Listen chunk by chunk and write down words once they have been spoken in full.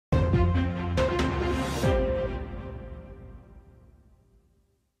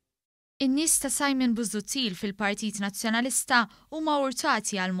In-nies ta' Simon Busuttil fil-Partit Nazzjonalista huma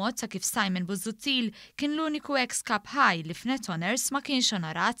urtati għal mod ta' kif Simon Busuttil kien l-uniku ex-kap ħaj li f'net honors ma kienx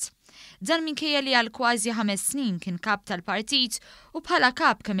onorat. Dan minkejja li għal kważi 5 snin kien kap tal-Partit u bħala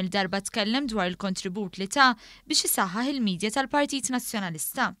kap kemm il-darba tkellem dwar il-kontribut li ta' biex isaħħaħ il-midja tal-Partit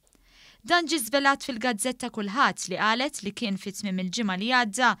Nazzjonalista. Dan ġie żvelat fil-gazzetta Kullħadd li qalet li kien fi tmiem il-ġimgħa li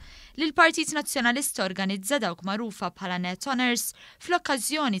għadda li l-Partit Nazzjonalista organizza dawk magħrufa bħala net honors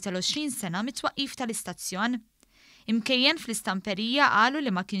fl-okkażjoni tal-20 sena mit-twaqqif tal-istazzjon. Imkejjen fl-istamperija qalu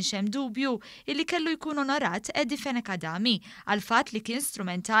li ma kienx hemm dubju illi kellu jkun onorat Eddie Fenekadami għal fatt li kien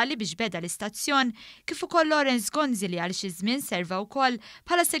strumentali biex beda l-istazzjon kif ukoll Lawrence Gonzi li għal xi żmien serva wkoll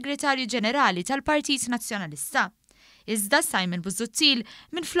bħala Segretarju Ġenerali tal-Partit Nazzjonalista. Iżda Simon Busuttil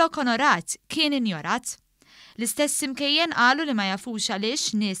minflok onorat kien injorat. L-istess imkejjen qalu li ma jafux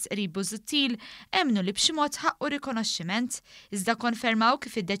għaliex nies qrib Busuttil emnu li b'xi mod ħaqqu rikonoxximent, iżda konfermaw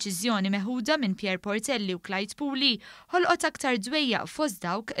kif id-deċiżjoni meħuda minn Pier Portelli u Clyde Puli ħolqot aktar dwejjaq fost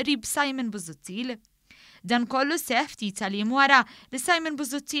dawk qrib Simon Busuttil. Dan kollu seħħ ftit tal-jiem wara li Simon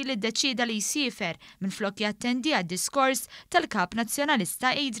Busuttil iddeċieda li jsifer minflok jattendi għad-diskors tal-Kap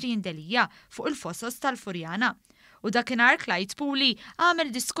Nazzjonalista Adrian Delija fuq il-fosos tal-Furjana. U dakinhar Clyde Puli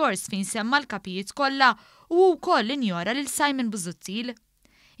għamel diskors fejn semma l-kapijiet kollha u wkoll injora lil Simon Busuttil.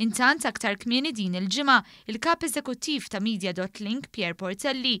 Intant aktar kmieni din il-ġimgħa il-kap eżekuttiv ta' Media.Link Pier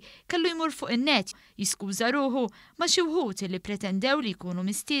Portelli kellu jmur fuq in-net jiskuża ruħu ma' xi wħud li pretendew li jkunu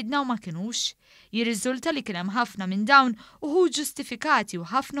mistiedna u ma kinux. Jirriżulta li kien hemm ħafna minn dawn uħud ġustifikati u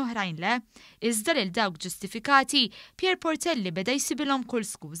ħafna oħrajn le. Iżda lil dawk ġustifikati Pier Portelli beda jsibilhom kull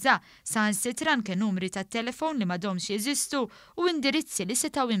skuża saħansitra anke numri tat-telefon li m'għadhomx jeżistu u indirizzi li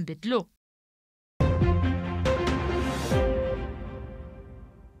setgħu jinbidlu.